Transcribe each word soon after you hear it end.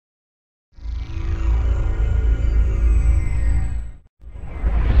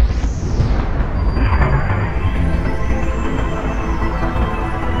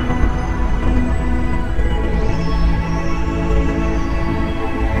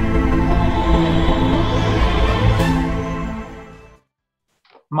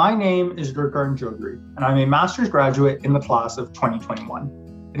My name is Gurkaran Jogri, and I'm a master's graduate in the class of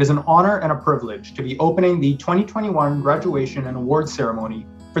 2021. It is an honor and a privilege to be opening the 2021 graduation and awards ceremony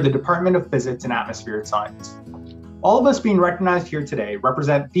for the Department of Physics and Atmospheric Science. All of us being recognized here today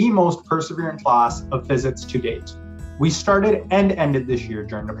represent the most perseverant class of physics to date. We started and ended this year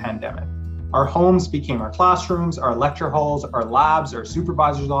during the pandemic. Our homes became our classrooms, our lecture halls, our labs, our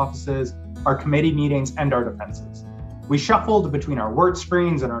supervisors' offices, our committee meetings, and our defenses. We shuffled between our work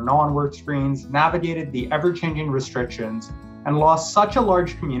screens and our non-work screens, navigated the ever-changing restrictions, and lost such a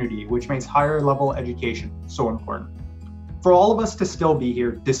large community, which makes higher level education so important. For all of us to still be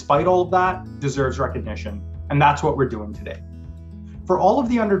here, despite all of that, deserves recognition, and that's what we're doing today. For all of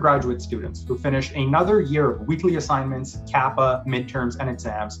the undergraduate students who finished another year of weekly assignments, CAPA, midterms, and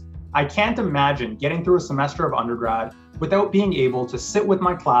exams, I can't imagine getting through a semester of undergrad without being able to sit with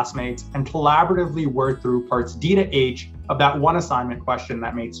my classmates and collaboratively work through parts D to H of that one assignment question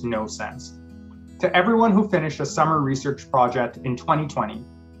that makes no sense. To everyone who finished a summer research project in 2020,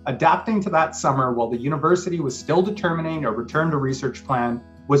 adapting to that summer while the university was still determining a return to research plan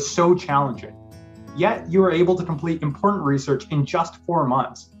was so challenging. Yet you were able to complete important research in just 4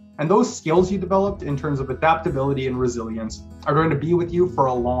 months. And those skills you developed in terms of adaptability and resilience are going to be with you for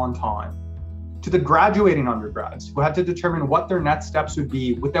a long time. To the graduating undergrads who had to determine what their next steps would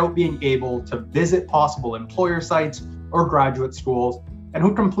be without being able to visit possible employer sites or graduate schools, and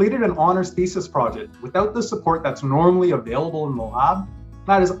who completed an honors thesis project without the support that's normally available in the lab,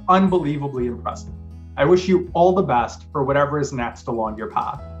 that is unbelievably impressive. I wish you all the best for whatever is next along your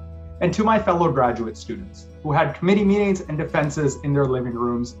path. And to my fellow graduate students who had committee meetings and defenses in their living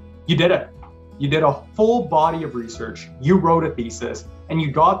rooms, you did it. You did a full body of research, you wrote a thesis, and you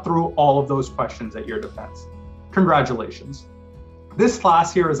got through all of those questions at your defense. Congratulations. This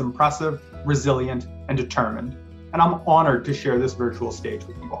class here is impressive, resilient, and determined, and I'm honored to share this virtual stage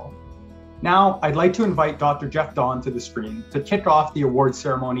with you all. Now, I'd like to invite Dr. Jeff Dawn to the screen to kick off the awards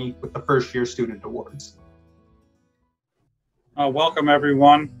ceremony with the first year student awards. Welcome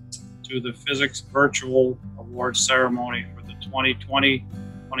everyone to the Physics Virtual Awards Ceremony for the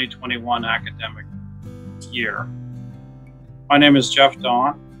 2020-2021 academic year. My name is Jeff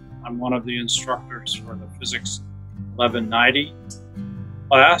Dawn. I'm one of the instructors for the Physics 1190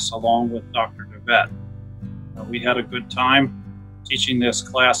 class, along with Dr. DeVette. We had a good time teaching this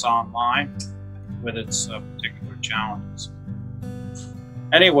class online with its particular challenges.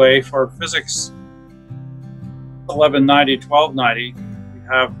 Anyway, for Physics 1190-1290, we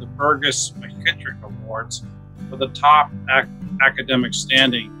have the Burgess-McKittrick Awards for the top academic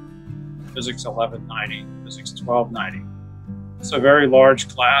standing, Physics 1190, Physics 1290. It's a very large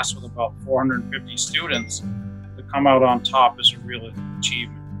class with about 450 students. To come out on top is a real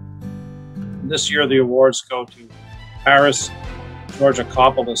achievement. And this year the awards go to Paris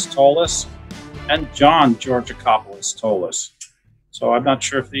Georgakopoulos-Tolis and John Georgakopoulos-Tolis. So I'm not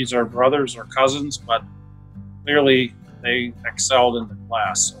sure if these are brothers or cousins, but clearly they excelled in the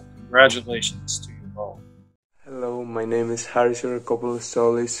class. So congratulations to you both. Hello, my name is Haris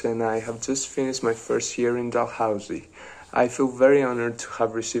Georgakopoulos-Tolis and I have just finished my first year in Dalhousie. I feel very honored to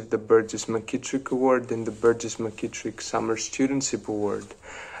have received the Burgess-McKittrick Award and the Burgess-McKittrick Summer Studentship Award.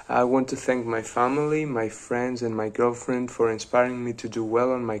 I want to thank my family, my friends, and my girlfriend for inspiring me to do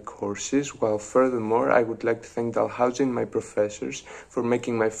well on my courses, while furthermore, I would like to thank Dalhousie and my professors for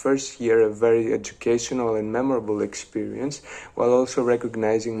making my first year a very educational and memorable experience, while also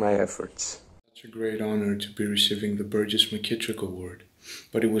recognizing my efforts. It's a great honor to be receiving the Burgess-McKittrick Award,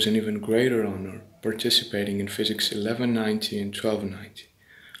 but it was an even greater honor participating in Physics 1190 and 1290.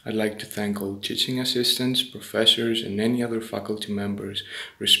 I'd like to thank all teaching assistants, professors, and any other faculty members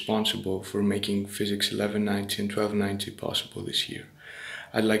responsible for making Physics 1190 and 1290 possible this year.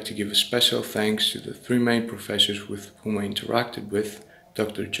 I'd like to give a special thanks to the 3 main professors with whom I interacted with,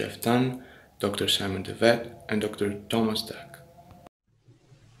 Dr. Jeff Dunn, Dr. Simon DeVette, and Dr. Thomas Dack.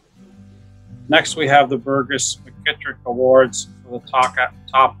 Next, we have the Burgess-McKittrick Awards for the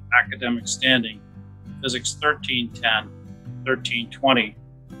top academic standing, Physics 1310, 1320.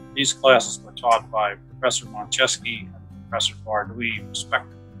 These classes were taught by Professor Moncheski and Professor Bardouille,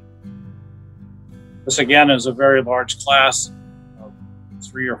 respectively. This again is a very large class of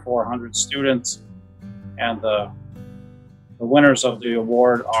 300 or 400 students, and the winners of the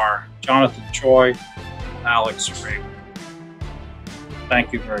award are Jonathan Choi and Alex Raven.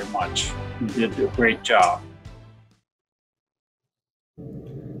 Thank you very much. You did a great job.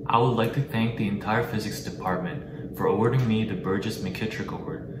 I would like to thank the entire physics department for awarding me the Burgess-McKittrick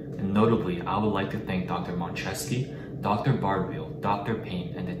Award, and notably, I would like to thank Dr. Moncheski, Dr. Bardouille, Dr.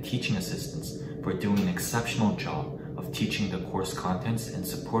 Payne, and the teaching assistants for doing an exceptional job of teaching the course contents and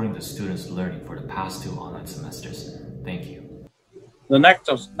supporting the students' learning for the past 2 online semesters. Thank you. The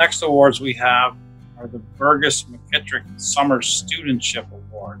next awards we have are the Burgess McKittrick Summer Studentship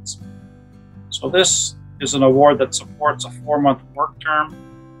Awards. So this is an award that supports a 4-month work term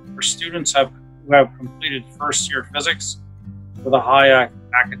for students who have completed first-year physics with a high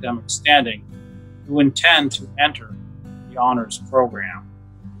academic standing who intend to enter the honors program.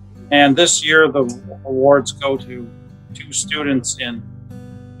 And this year the awards go to 2 students in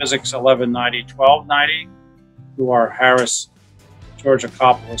Physics 1190-1290 who are Harris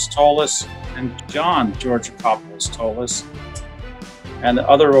Georgakopoulos-Tolis and John Georgakopoulos-Tolis. And the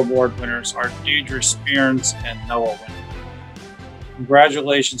other award winners are Deidre Spearns and Noah Winter.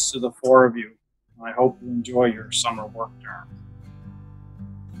 Congratulations to the 4 of you. I hope you enjoy your summer work term.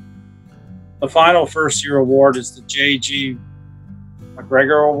 The final first-year award is the J.G.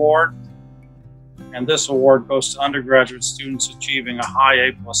 McGregor Award. And this award goes to undergraduate students achieving a high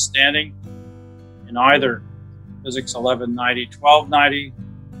A+ standing in either Physics 1190-1290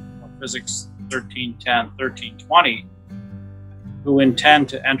 or Physics 1310-1320 who intend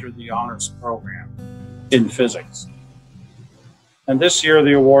to enter the honors program in physics. And this year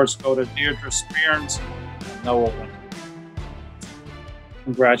the awards go to Deirdre Spearns and Noah Winter.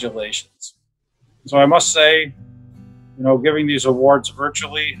 Congratulations. So I must say, giving these awards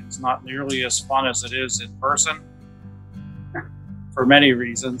virtually is not nearly as fun as it is in person for many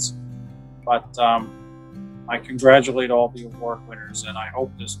reasons, but I congratulate all the award winners, and I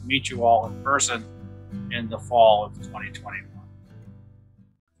hope to meet you all in person in the fall of 2021.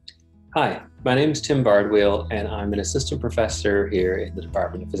 Hi, my name is Tim Bardwell, and I'm an assistant professor here in the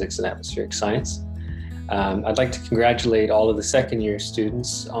Department of Physics and Atmospheric Science. I'd like to congratulate all of the second-year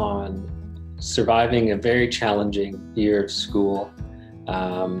students on surviving a very challenging year of school.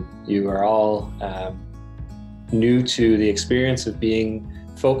 You are all new to the experience of being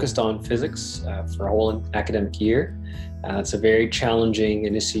focused on physics for a whole academic year. It's a very challenging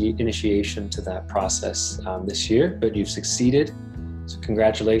initiation to that process this year, but you've succeeded. So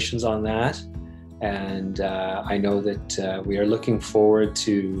congratulations on that. And I know that we are looking forward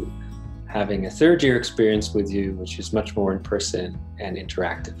to having a 3rd-year experience with you, which is much more in person and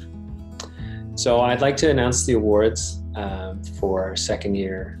interactive. So I'd like to announce the awards for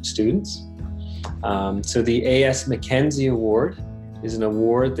 2nd-year students. So the A.S. Mackenzie Award is an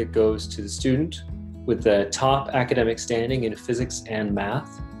award that goes to the student with the top academic standing in physics and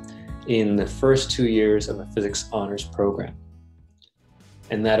math in the first 2 years of a physics honors program.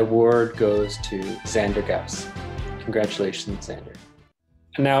 And that award goes to Xander Gauss. Congratulations, Xander.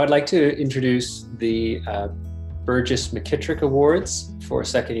 And now I'd like to introduce the Burgess McKittrick Awards for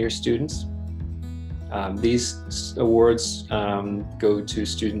 2nd-year students. These awards go to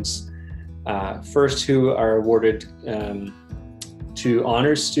students first who are awarded to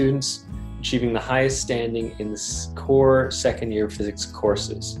honors students achieving the highest standing in the core 2nd-year physics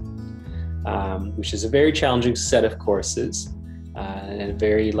courses, which is a very challenging set of courses and a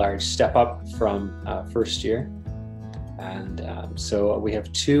very large step up from 1st year. And so we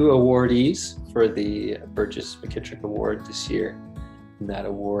have 2 awardees for the Burgess McKittrick Award this year. And that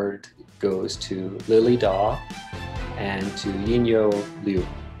award goes to Lily Daw and to Yinyo Liu.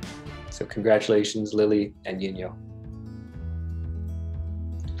 So congratulations, Lily and Yinyo.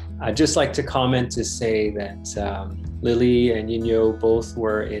 I'd just like to comment to say that Lily and Yinyo both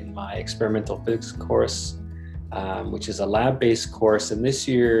were in my experimental physics course, which is a lab-based course, and this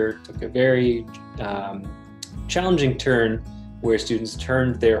year took a very challenging turn where students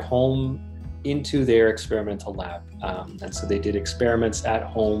turned their home into their experimental lab. And so they did experiments at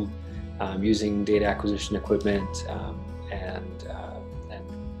home using data acquisition equipment and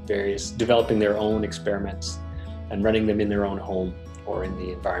developing their own experiments and running them in their own home or in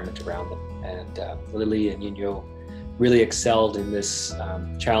the environment around them. And Lily and Yinyo really excelled in this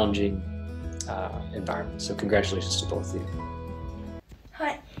challenging environment. So congratulations to both of you.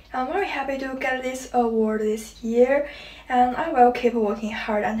 Hi, I'm very happy to get this award this year, and I will keep working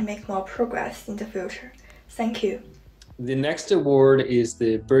hard and make more progress in the future. Thank you. The next award is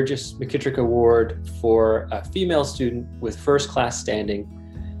the Burgess McKittrick Award for a female student with first-class standing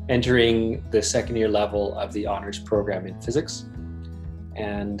entering the 2nd-year level of the honors program in physics.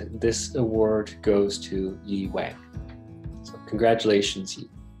 And this award goes to Yi Wang. So congratulations, Yi.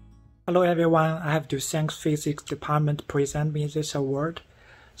 Hello everyone, I have to thank Physics Department to present me this award.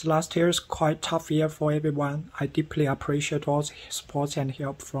 The last year is quite tough year for everyone. I deeply appreciate all the support and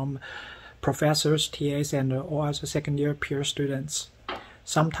help from professors, TAs, and all other 2nd-year peer students.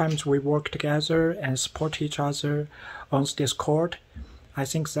 Sometimes we work together and support each other on Discord, I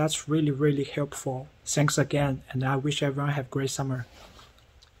think that's really, really helpful. Thanks again, and I wish everyone have a great summer.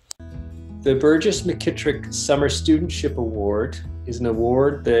 The Burgess McKittrick Summer Studentship Award is an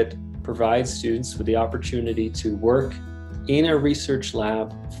award that provides students with the opportunity to work in a research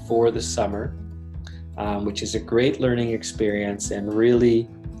lab for the summer, which is a great learning experience and really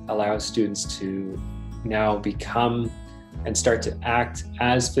allows students to now become and start to act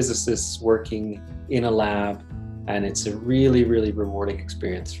as physicists working in a lab. And it's a really, really rewarding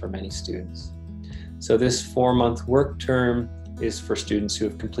experience for many students. So this 4-month work term is for students who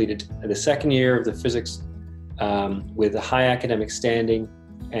have completed the second year of the physics with a high academic standing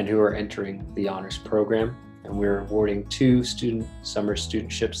and who are entering the honors program. And we're awarding 2 summer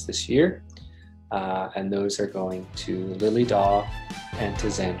studentships this year. And those are going to Lily Daw and to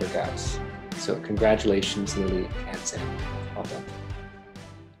Xander Gauss. So congratulations, Lily and Xander. Well done.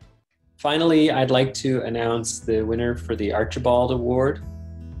 Finally, I'd like to announce the winner for the Archibald Award.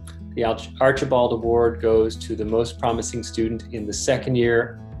 The Archibald Award goes to the most promising student in the second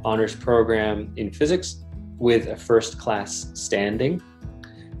year honors program in physics with a first class standing.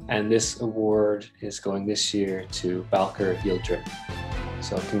 And this award is going this year to Balker Yildirim.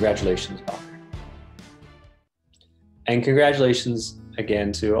 So congratulations, Balker. And congratulations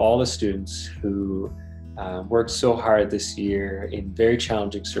again to all the students who worked so hard this year in very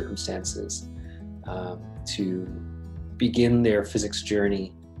challenging circumstances to begin their physics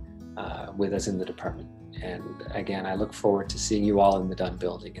journey with us in the department. And again, I look forward to seeing you all in the Dunn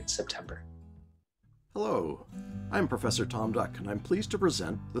Building in September. Hello, I'm Professor Tom Duck, and I'm pleased to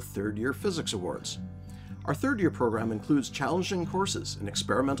present the Third Year Physics Awards. Our third year program includes challenging courses in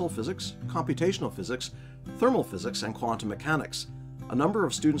experimental physics, computational physics, thermal physics, and quantum mechanics. A number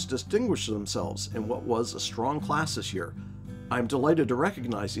of students distinguished themselves in what was a strong class this year. I'm delighted to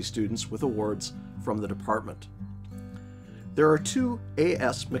recognize these students with awards from the department. There are 2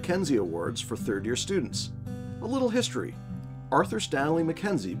 A.S. Mackenzie Awards for third-year students. A little history. Arthur Stanley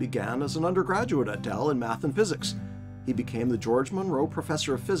Mackenzie began as an undergraduate at Dal in math and physics. He became the George Monroe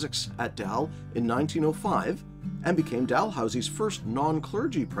Professor of Physics at Dal in 1905 and became Dalhousie's first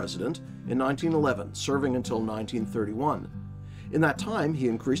non-clergy president in 1911, serving until 1931. In that time, he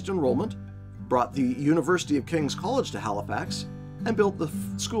increased enrollment, brought the University of King's College to Halifax, and built the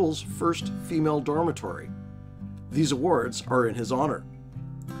school's first female dormitory. These awards are in his honor.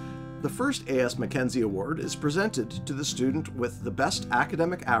 The first A.S. Mackenzie Award is presented to the student with the best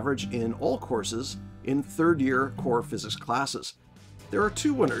academic average in all courses in third-year core physics classes. There are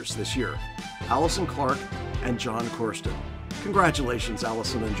 2 winners this year, Allison Clark and John Corsten. Congratulations,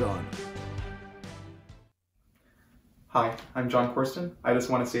 Allison and John. Hi, I'm John Corsten. I just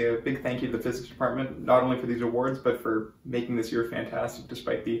want to say a big thank you to the physics department, not only for these awards, but for making this year fantastic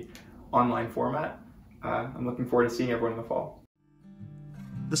despite the online format. I'm looking forward to seeing everyone in the fall.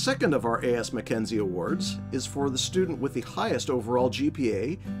 The second of our A.S. Mackenzie Awards is for the student with the highest overall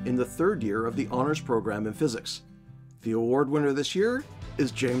GPA in the third year of the honors program in physics. The award winner this year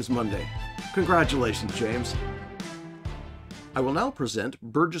is James Monday. Congratulations, James. I will now present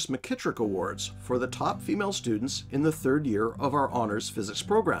Burgess McKittrick Awards for the top female students in the third year of our honors physics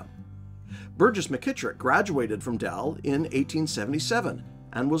program. Burgess McKittrick graduated from Dal in 1877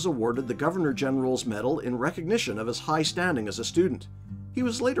 and was awarded the Governor General's Medal in recognition of his high standing as a student. He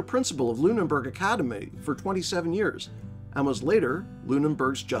was later principal of Lunenburg Academy for 27 years and was later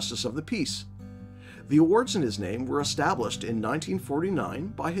Lunenburg's Justice of the Peace. The awards in his name were established in 1949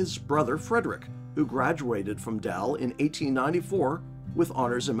 by his brother Frederick, who graduated from Dal in 1894 with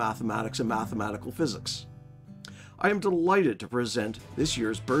honors in mathematics and mathematical physics. I am delighted to present this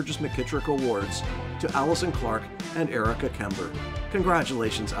year's Burgess McKittrick Awards to Allison Clark and Erica Kember.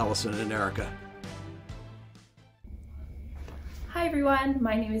 Congratulations, Allison and Erica. Hi everyone,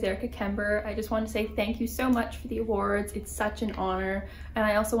 my name is Erica Kember. I just want to say thank you so much for the awards. It's such an honor. And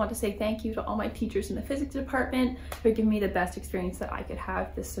I also want to say thank you to all my teachers in the physics department for giving me the best experience that I could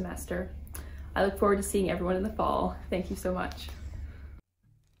have this semester. I look forward to seeing everyone in the fall. Thank you so much.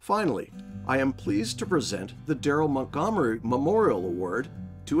 Finally, I am pleased to present the Darrell Montgomery Memorial Award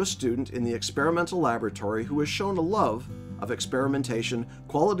to a student in the experimental laboratory who has shown a love of experimentation,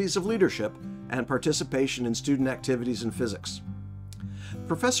 qualities of leadership, and participation in student activities in physics.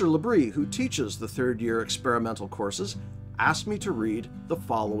 Professor Labrie, who teaches the third-year experimental courses, asked me to read the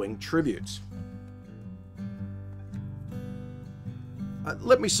following tributes.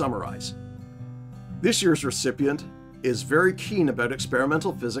 Let me summarize. This year's recipient is very keen about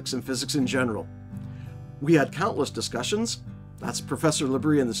experimental physics and physics in general. We had countless discussions, that's Professor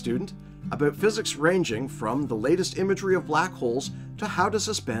Labrie and the student, about physics ranging from the latest imagery of black holes to how to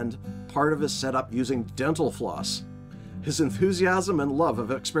suspend part of his setup using dental floss. His enthusiasm and love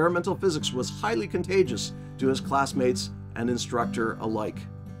of experimental physics was highly contagious to his classmates and instructor alike.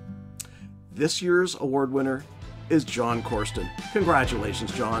 This year's award winner is John Corsten.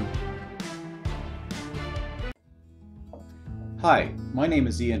 Congratulations, John. Hi, my name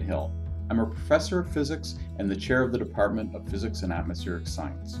is Ian Hill. I'm a professor of physics and the chair of the Department of Physics and Atmospheric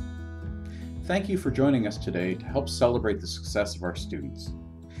Science. Thank you for joining us today to help celebrate the success of our students.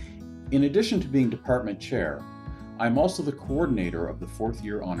 In addition to being department chair, I'm also the coordinator of the fourth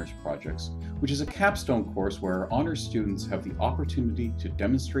year honors projects, which is a capstone course where our honors students have the opportunity to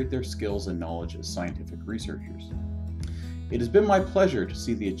demonstrate their skills and knowledge as scientific researchers. It has been my pleasure to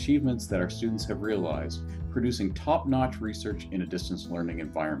see the achievements that our students have realized, producing top-notch research in a distance learning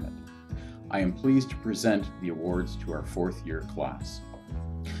environment. I am pleased to present the awards to our fourth year class.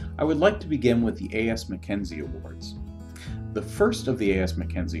 I would like to begin with the A.S. Mackenzie Awards. The first of the A.S.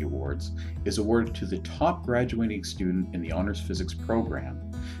 Mackenzie Awards is awarded to the top graduating student in the Honors Physics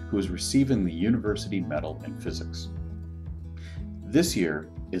program who is receiving the University Medal in Physics. This year,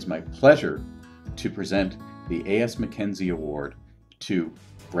 it is my pleasure to present the A.S. Mackenzie Award to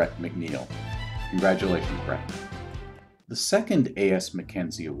Brett McNeil. Congratulations, Brett. The second A.S.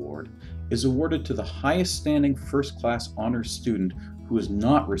 Mackenzie Award is awarded to the highest standing first-class honors student who is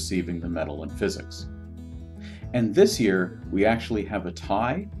not receiving the medal in physics. And this year, we actually have a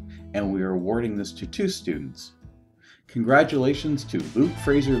tie, and we are awarding this to two students. Congratulations to Luke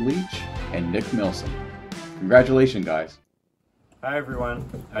Fraser-Leach and Nick Milson. Congratulations, guys. Hi, everyone.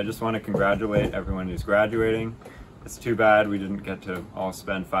 I just want to congratulate everyone who's graduating. It's too bad we didn't get to all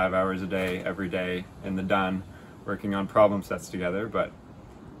spend 5 hours a day, every day in the den, working on problem sets together, but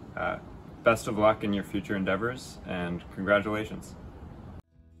best of luck in your future endeavors, and congratulations.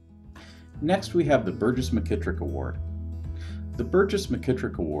 Next, we have the Burgess McKittrick Award. The Burgess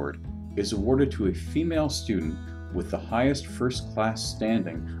McKittrick Award is awarded to a female student with the highest first-class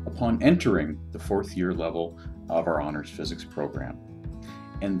standing upon entering the fourth year level of our honors physics program.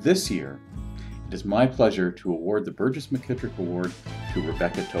 And this year, it is my pleasure to award the Burgess McKittrick Award to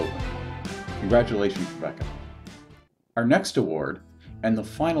Rebecca Tobin. Congratulations, Rebecca. Our next award, and the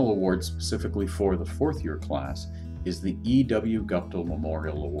final award specifically for the fourth year class, is the E.W. Guptill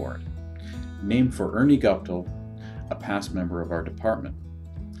Memorial Award, named for Ernie Guptill, a past member of our department.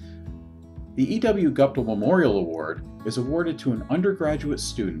 The E.W. Guptill Memorial Award is awarded to an undergraduate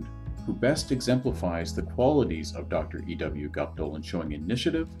student who best exemplifies the qualities of Dr. E.W. Guptill in showing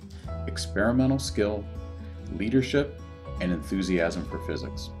initiative, experimental skill, leadership, and enthusiasm for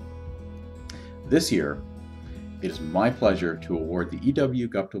physics. This year, it is my pleasure to award the E.W.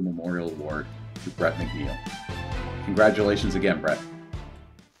 Guptill Memorial Award to Brett McNeil. Congratulations again, Brett.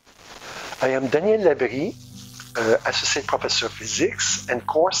 I am Daniel Labrie, Associate Professor of Physics and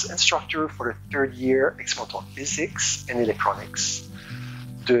course instructor for the third year Experimental Physics and Electronics.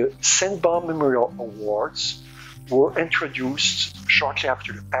 The Senba Memorial Awards were introduced shortly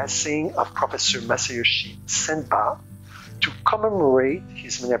after the passing of Professor Masayoshi Senba to commemorate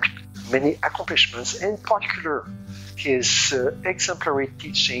his many accomplishments, in particular his exemplary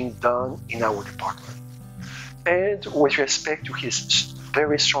teaching done in our department, and with respect to his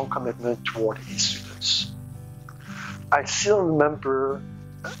very strong commitment toward his students. I still remember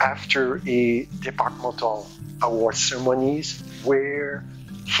after a departmental award ceremonies where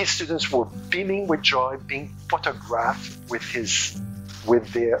his students were beaming with joy being photographed with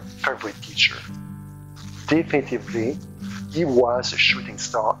their favorite teacher. Definitively, he was a shooting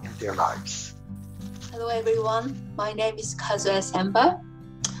star in their lives. Hello everyone, my name is Kazuya Senba.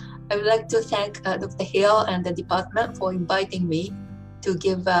 I would like to thank Dr. Hill and the department for inviting me to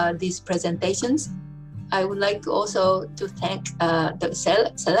give these presentations. I would like also to thank the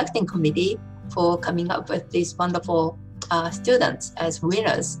selecting committee for coming up with these wonderful students as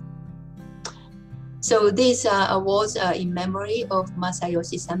winners. So these awards are in memory of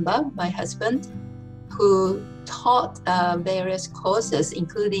Masayoshi Senba, my husband, who taught various courses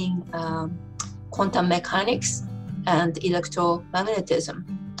including quantum mechanics and electromagnetism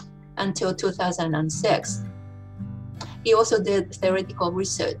until 2006. He also did theoretical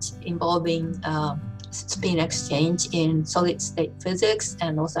research involving spin exchange in solid-state physics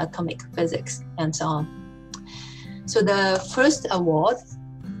and also atomic physics and so on. So the first award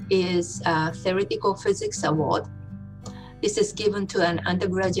is a Theoretical Physics Award. This is given to an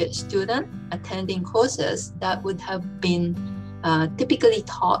undergraduate student attending courses that would have been typically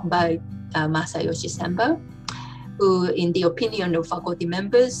taught by Masayoshi Senba, who, in the opinion of faculty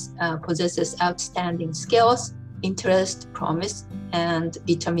members, possesses outstanding skills, interest, promise, and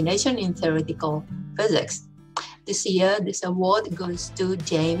determination in theoretical physics. This year, this award goes to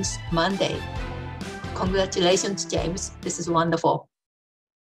James Monday. Congratulations, James. This is wonderful.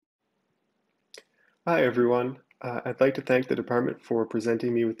 Hi, everyone. I'd like to thank the department for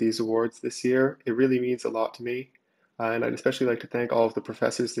presenting me with these awards this year. It really means a lot to me. And I'd especially like to thank all of the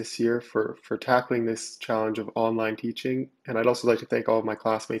professors this year for tackling this challenge of online teaching. And I'd also like to thank all of my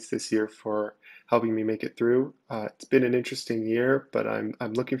classmates this year for helping me make it through. It's been an interesting year, but I'm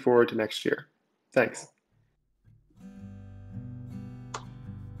looking forward to next year. Thanks.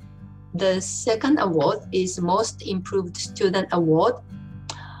 The second award is Most Improved Student Award.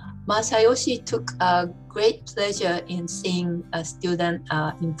 Masayoshi took a great pleasure in seeing a student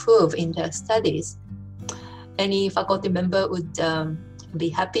improve in their studies. Any faculty member would be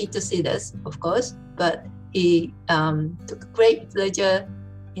happy to see this, of course, but he took great pleasure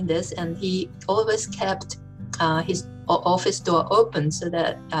in this, and he always kept his office door open so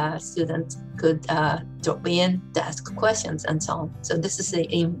that students could drop in to ask questions and so on. So this is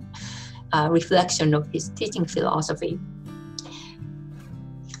a reflection of his teaching philosophy.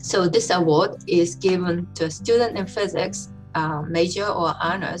 So this award is given to a student in physics, major or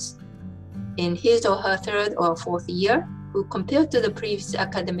honors, in his or her third or fourth year, who compared to the previous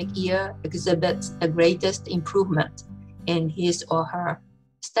academic year exhibits the greatest improvement in his or her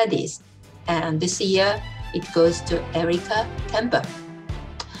studies. And this year, it goes to Erica Kemper.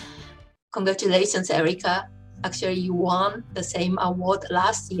 Congratulations, Erica. Actually, you won the same award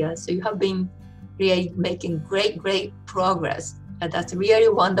last year, so you have been really making great progress. And that's really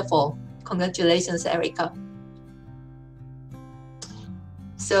wonderful. Congratulations, Erica.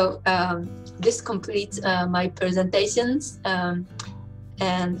 So this completes my presentations.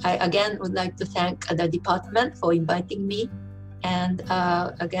 And I again would like to thank the department for inviting me. And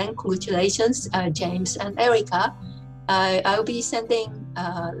again, congratulations, James and Erica. I'll be sending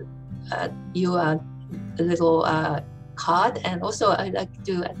you a little card, and also I'd like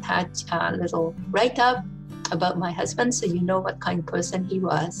to attach a little write-up about my husband so you know what kind of person he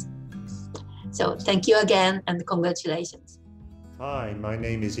was. So thank you again, and congratulations. Hi, my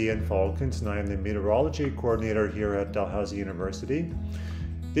name is Ian Falkins, and I am the Meteorology Coordinator here at Dalhousie University.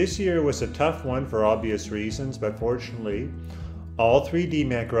 This year was a tough one for obvious reasons, but fortunately, all 3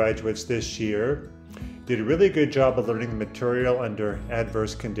 DMAT graduates this year did a really good job of learning the material under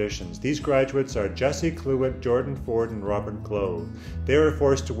adverse conditions. These graduates are Jesse Cluett, Jordan Ford, and Robert Glow. They were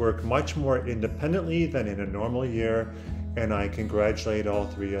forced to work much more independently than in a normal year, and I congratulate all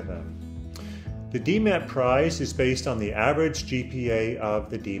 3 of them. The DMAT prize is based on the average GPA of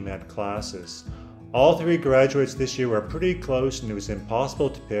the DMAT classes. All 3 graduates this year were pretty close, and it was impossible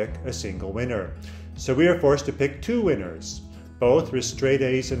to pick a single winner. So we are forced to pick 2 winners. Both were straight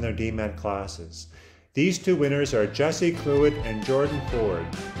A's in their DMAT classes. These 2 winners are Jessie Cluett and Jordan Ford.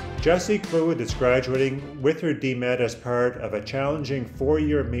 Jessie Cluett is graduating with her DMAT as part of a challenging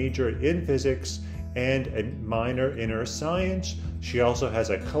 4-year major in physics and a minor in earth science. She also has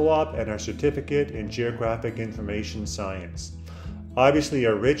a co-op and a certificate in geographic information science. Obviously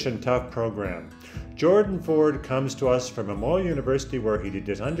a rich and tough program. Jordan Ford comes to us from Memorial University, where he did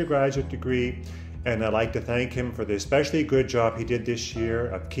his undergraduate degree, and I'd like to thank him for the especially good job he did this year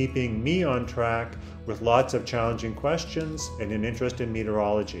of keeping me on track with lots of challenging questions and an interest in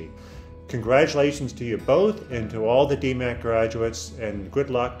meteorology. Congratulations to you both, and to all the DMAT graduates, and good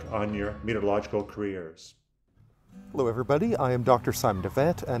luck on your meteorological careers. Hello everybody, I am Dr. Simon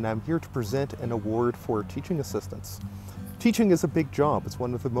DeVette, and I'm here to present an award for teaching assistants. Teaching is a big job. It's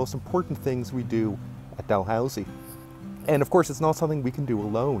one of the most important things we do at Dalhousie. And of course, it's not something we can do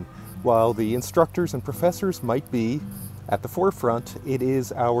alone. While the instructors and professors might be at the forefront, it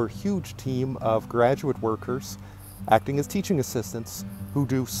is our huge team of graduate workers acting as teaching assistants who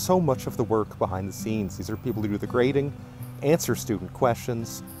do so much of the work behind the scenes. These are people who do the grading, answer student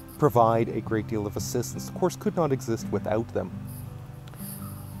questions, provide a great deal of assistance. The course could not exist without them.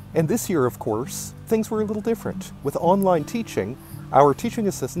 And this year, of course, things were a little different. With online teaching, our teaching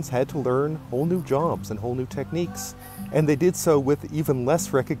assistants had to learn whole new jobs and whole new techniques, and they did so with even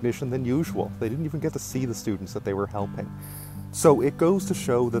less recognition than usual. They didn't even get to see the students that they were helping. So it goes to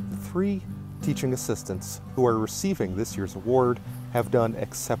show that the 3 teaching assistants who are receiving this year's award have done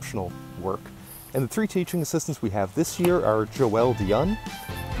exceptional work. And the 3 teaching assistants we have this year are Joelle Dionne,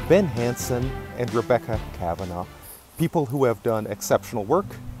 Ben Hansen, and Rebecca Kavanaugh. People who have done exceptional work,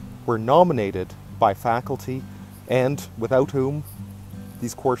 were nominated by faculty, and without whom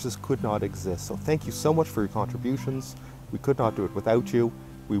these courses could not exist. So thank you so much for your contributions. We could not do it without you.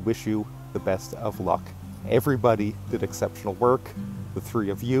 We wish you the best of luck. Everybody did exceptional work. The 3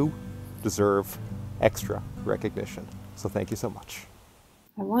 of you deserve extra recognition. So thank you so much.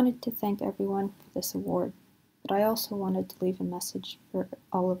 I wanted to thank everyone for this award, but I also wanted to leave a message for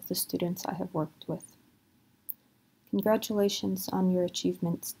all of the students I have worked with. Congratulations on your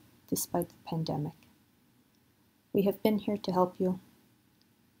achievements despite the pandemic. We have been here to help you,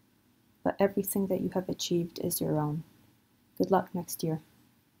 but everything that you have achieved is your own. Good luck next year.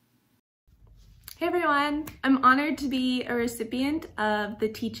 Hey everyone! I'm honored to be a recipient of the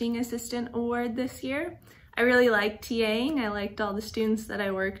Teaching Assistant Award this year. I really liked TAing, I liked all the students that I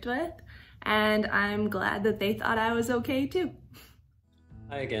worked with, and I'm glad that they thought I was okay too.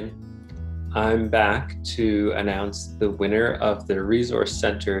 Hi again. I'm back to announce the winner of the Resource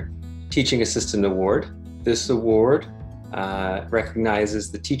Center Teaching Assistant Award. This award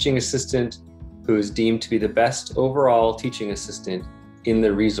recognizes the teaching assistant who is deemed to be the best overall teaching assistant in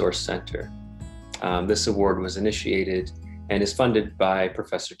the Resource Center. This award was initiated and is funded by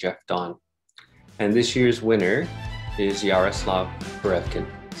Professor Jeff Don. And this year's winner is Yaroslav Berevkin.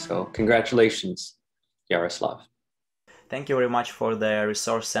 So congratulations, Yaroslav. Thank you very much for the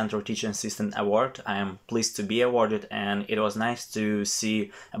Resource Center Teaching Assistant Award. I am pleased to be awarded, and it was nice to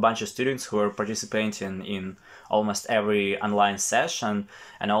see a bunch of students who were participating in almost every online session.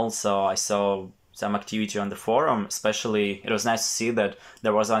 And also I saw some activity on the forum. Especially it was nice to see that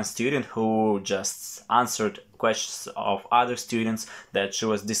there was one student who just answered questions of other students, that she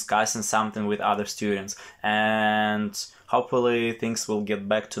was discussing something with other students, and hopefully things will get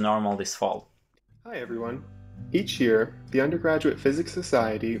back to normal this fall. Hi everyone. Each year, the Undergraduate Physics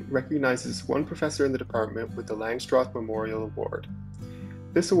Society recognizes one professor in the department with the Langstroth Memorial Award.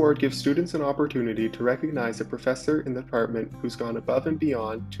 This award gives students an opportunity to recognize a professor in the department who's gone above and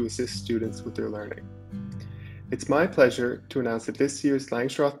beyond to assist students with their learning. It's my pleasure to announce that this year's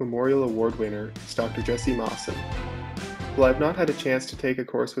Langstroth Memorial Award winner is Dr. Jesse Mawson. While I've not had a chance to take a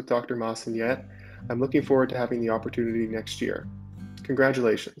course with Dr. Mawson yet, I'm looking forward to having the opportunity next year.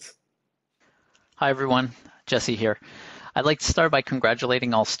 Congratulations. Hi everyone, Jesse here. I'd like to start by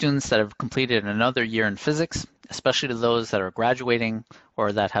congratulating all students that have completed another year in physics, especially to those that are graduating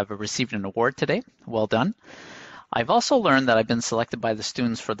or that have received an award today. Well done. I've also learned that I've been selected by the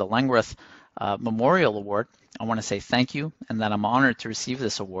students for the Langworth Memorial Award. I want to say thank you, and that I'm honored to receive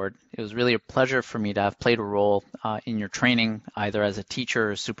this award. It was really a pleasure for me to have played a role in your training, either as a teacher,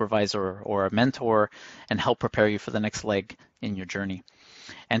 a supervisor, or a mentor, and help prepare you for the next leg in your journey.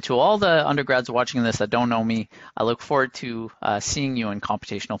 And to all the undergrads watching this that don't know me, I look forward to seeing you in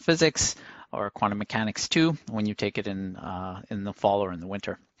computational physics or quantum mechanics too, when you take it in the fall or in the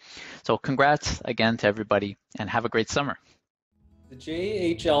winter. So congrats again to everybody, and have a great summer. The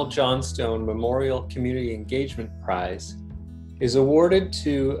J.H.L. Johnstone Memorial Community Engagement Prize is awarded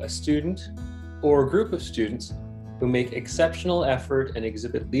to a student or a group of students who make exceptional effort and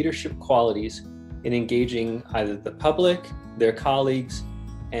exhibit leadership qualities in engaging either the public, their colleagues,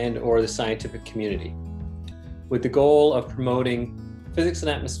 and/or the scientific community, with the goal of promoting physics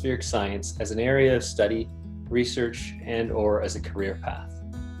and atmospheric science as an area of study, research, and/or as a career path.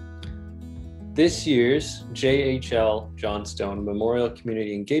 This year's J.H.L. Johnstone Memorial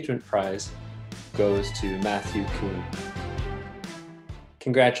Community Engagement Prize goes to Matthew Kuhn.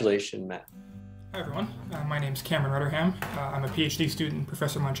 Congratulations, Matt. Hi everyone, my name is Cameron Rutterham. I'm a PhD student in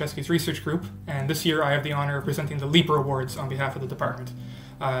Professor Moncheski's research group, and this year I have the honor of presenting the Leaper Awards on behalf of the department.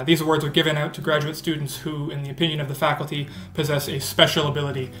 These awards are given out to graduate students who, in the opinion of the faculty, possess a special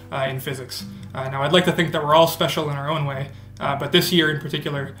ability in physics. Now I'd like to think that we're all special in our own way, but this year in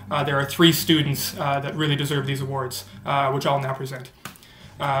particular, there are 3 students that really deserve these awards, which I'll now present.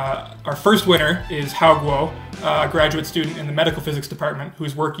 Our first winner is Hao Guo, a graduate student in the medical physics department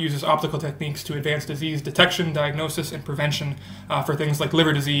whose work uses optical techniques to advance disease detection, diagnosis, and prevention for things like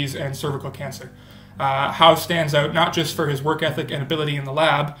liver disease and cervical cancer. Hao stands out not just for his work ethic and ability in the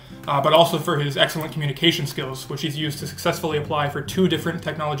lab, but also for his excellent communication skills, which he's used to successfully apply for 2 different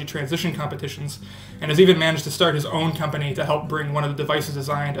technology transition competitions, and has even managed to start his own company to help bring one of the devices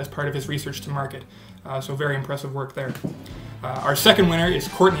designed as part of his research to market. So very impressive work there. Our second winner is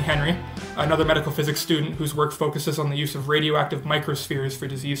Courtney Henry, another medical physics student whose work focuses on the use of radioactive microspheres for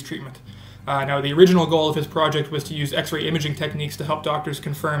disease treatment. Now, the original goal of his project was to use X-ray imaging techniques to help doctors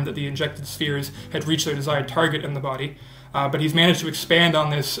confirm that the injected spheres had reached their desired target in the body. But he's managed to expand on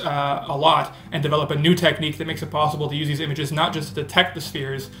this a lot and develop a new technique that makes it possible to use these images not just to detect the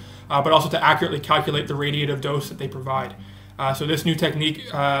spheres, but also to accurately calculate the radiative dose that they provide. So this new technique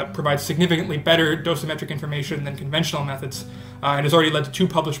provides significantly better dosimetric information than conventional methods, and has already led to 2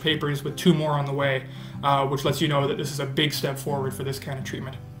 published papers with 2 more on the way, which lets you know that this is a big step forward for this kind of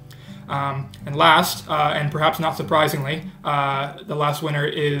treatment. And last, and perhaps not surprisingly, the last winner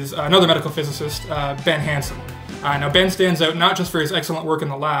is another medical physicist, Ben Hansen. Now Ben stands out not just for his excellent work in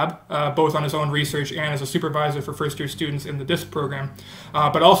the lab, both on his own research and as a supervisor for first-year students in the DISC program,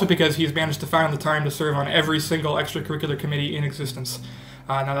 but also because he's managed to find the time to serve on every single extracurricular committee in existence.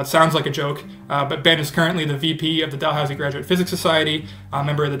 Now that sounds like a joke, but Ben is currently the VP of the Dalhousie Graduate Physics Society, a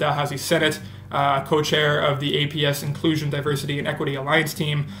member of the Dalhousie Senate, co-chair of the APS Inclusion, Diversity and Equity Alliance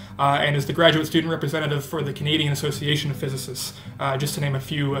team, and is the graduate student representative for the Canadian Association of Physicists, just to name a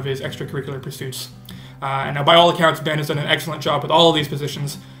few of his extracurricular pursuits. And now by all accounts, Ben has done an excellent job with all of these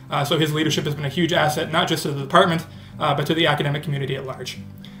positions, so his leadership has been a huge asset, not just to the department, but to the academic community at large.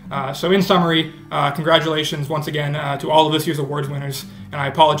 So in summary, congratulations once again to all of this year's awards winners, and I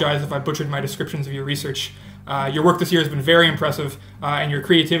apologize if I butchered my descriptions of your research. Your work this year has been very impressive, and your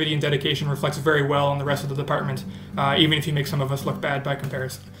creativity and dedication reflects very well on the rest of the department, even if you make some of us look bad by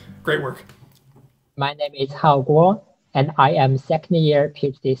comparison. Great work. My name is Hao Guo, and I am second-year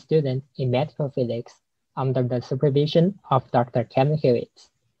PhD student in medical physics under the supervision of Dr. Kevin Hewitt.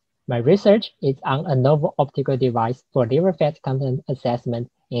 My research is on a novel optical device for liver fat content assessment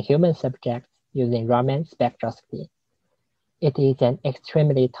in human subjects using Raman spectroscopy. It is an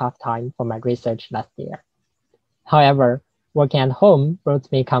extremely tough time for my research last year. However, working at home brought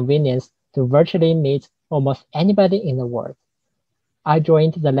me convenience to virtually meet almost anybody in the world. I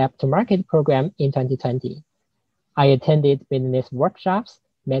joined the Lab to Market program in 2020. I attended business workshops,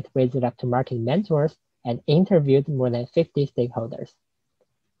 met with Lab to Market mentors, and interviewed more than 50 stakeholders.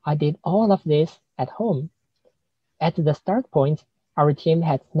 I did all of this at home. At the start point, our team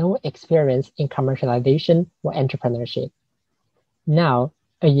had no experience in commercialization or entrepreneurship. Now,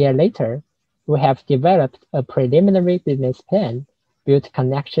 a year later, we have developed a preliminary business plan, built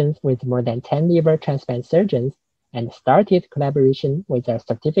connections with more than 10 liver transplant surgeons, and started collaboration with a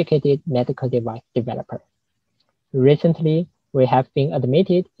certificated medical device developer. Recently, we have been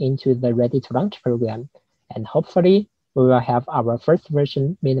admitted into the Ready to Launch program, and hopefully, we will have our first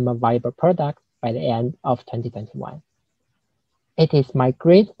version minimum viable product by the end of 2021. It is my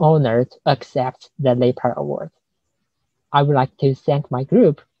great honor to accept the LAPAR Award. I would like to thank my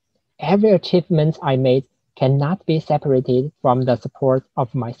group. Every achievement I made cannot be separated from the support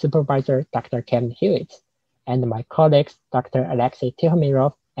of my supervisor, Dr. Kevin Hewitt, and my colleagues, Dr. Alexei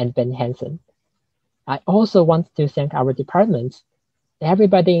Tihomirov and Ben Hansen. I also want to thank our department.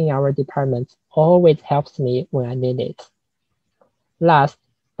 Everybody in our department always helps me when I need it. Last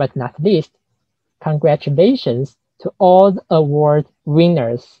but not least, congratulations to all the award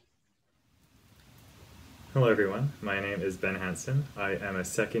winners. Hello everyone, my name is Ben Hansen. I am a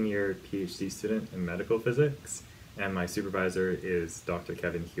second-year PhD student in medical physics, and my supervisor is Dr.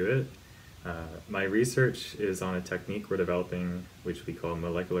 Kevin Hewitt. My research is on a technique we're developing, which we call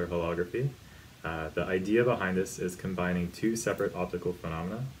molecular holography. The idea behind this is combining two separate optical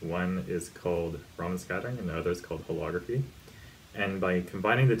phenomena. One is called Raman scattering and the other is called holography. And by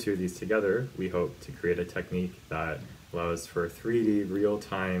combining the two of these together, we hope to create a technique that allows for 3D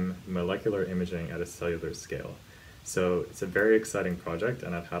real-time molecular imaging at a cellular scale. So it's a very exciting project,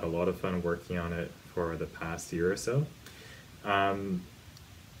 and I've had a lot of fun working on it for the past year or so.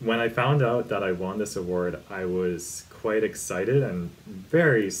 When I found out that I won this award, I was quite excited and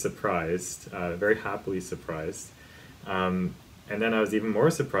very surprised, very happily surprised. And then I was even more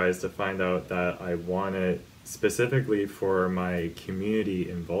surprised to find out that I won it specifically for my community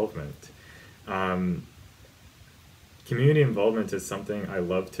involvement. Community involvement is something I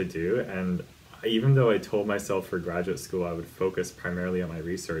love to do, and even though I told myself for graduate school I would focus primarily on my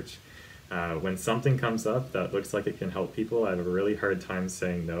research, when something comes up that looks like it can help people, I have a really hard time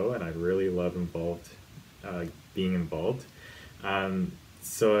saying no, and I really love being involved.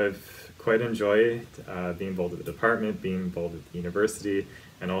 So I've quite enjoyed being involved with the department, being involved with the university,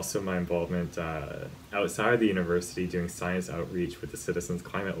 and also my involvement outside the university doing science outreach with the Citizens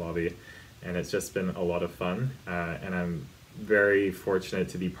Climate Lobby. And it's just been a lot of fun, and I'm very fortunate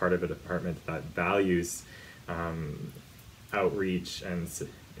to be part of a department that values outreach and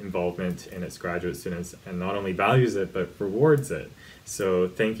involvement in its graduate students, and not only values it, but rewards it. So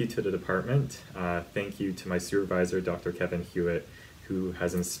thank you to the department. Thank you to my supervisor, Dr. Kevin Hewitt, who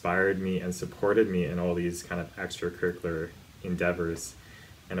has inspired me and supported me in all these kind of extracurricular endeavors.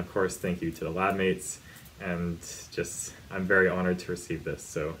 And of course, thank you to the lab mates, and just, I'm very honored to receive this.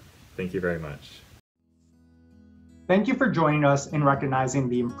 So thank you very much. Thank you for joining us in recognizing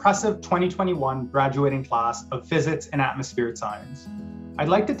the impressive 2021 graduating class of Physics and Atmospheric Science. I'd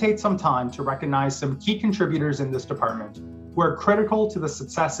like to take some time to recognize some key contributors in this department who are critical to the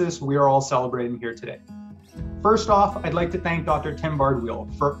successes we are all celebrating here today. First off, I'd like to thank Dr. Tim Bardwell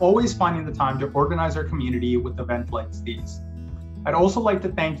for always finding the time to organize our community with events like these. I'd also like to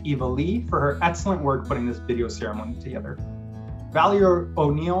thank Eva Lee for her excellent work putting this video ceremony together. Valerie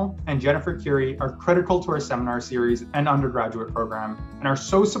O'Neill and Jennifer Curie are critical to our seminar series and undergraduate program and are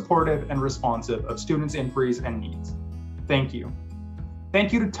so supportive and responsive of students' inquiries and needs. Thank you.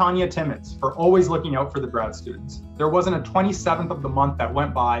 Thank you to Tanya Timmons for always looking out for the grad students. There wasn't a 27th of the month that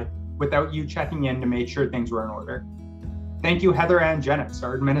went by without you checking in to make sure things were in order. Thank you, Heather Ann Jennings,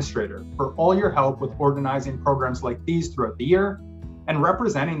 our administrator, for all your help with organizing programs like these throughout the year and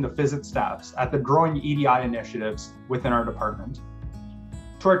representing the physics staffs at the growing EDI initiatives within our department.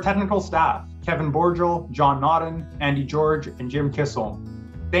 To our technical staff, Kevin Borgel, John Nodden, Andy George, and Jim Kissel,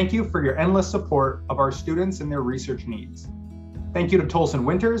 thank you for your endless support of our students and their research needs. Thank you to Tolson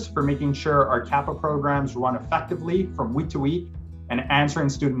Winters for making sure our CAPA programs run effectively from week to week and answering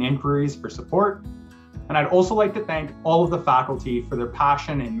student inquiries for support. And I'd also like to thank all of the faculty for their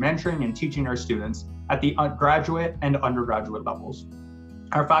passion in mentoring and teaching our students at the graduate and undergraduate levels.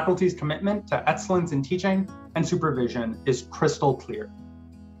 Our faculty's commitment to excellence in teaching and supervision is crystal clear.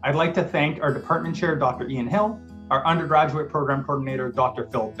 I'd like to thank our department chair, Dr. Ian Hill, our undergraduate program coordinator, Dr.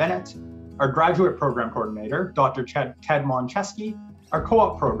 Phil Bennett, our graduate program coordinator, Dr. Ted Moncheski, our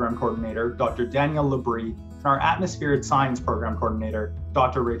co-op program coordinator, Dr. Daniel Labrie, and our atmospheric science program coordinator,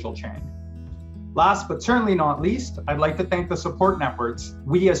 Dr. Rachel Chang. Last but certainly not least, I'd like to thank the support networks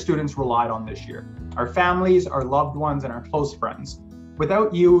we as students relied on this year, our families, our loved ones, and our close friends.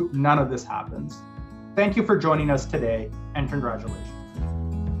 Without you, none of this happens. Thank you for joining us today, and congratulations.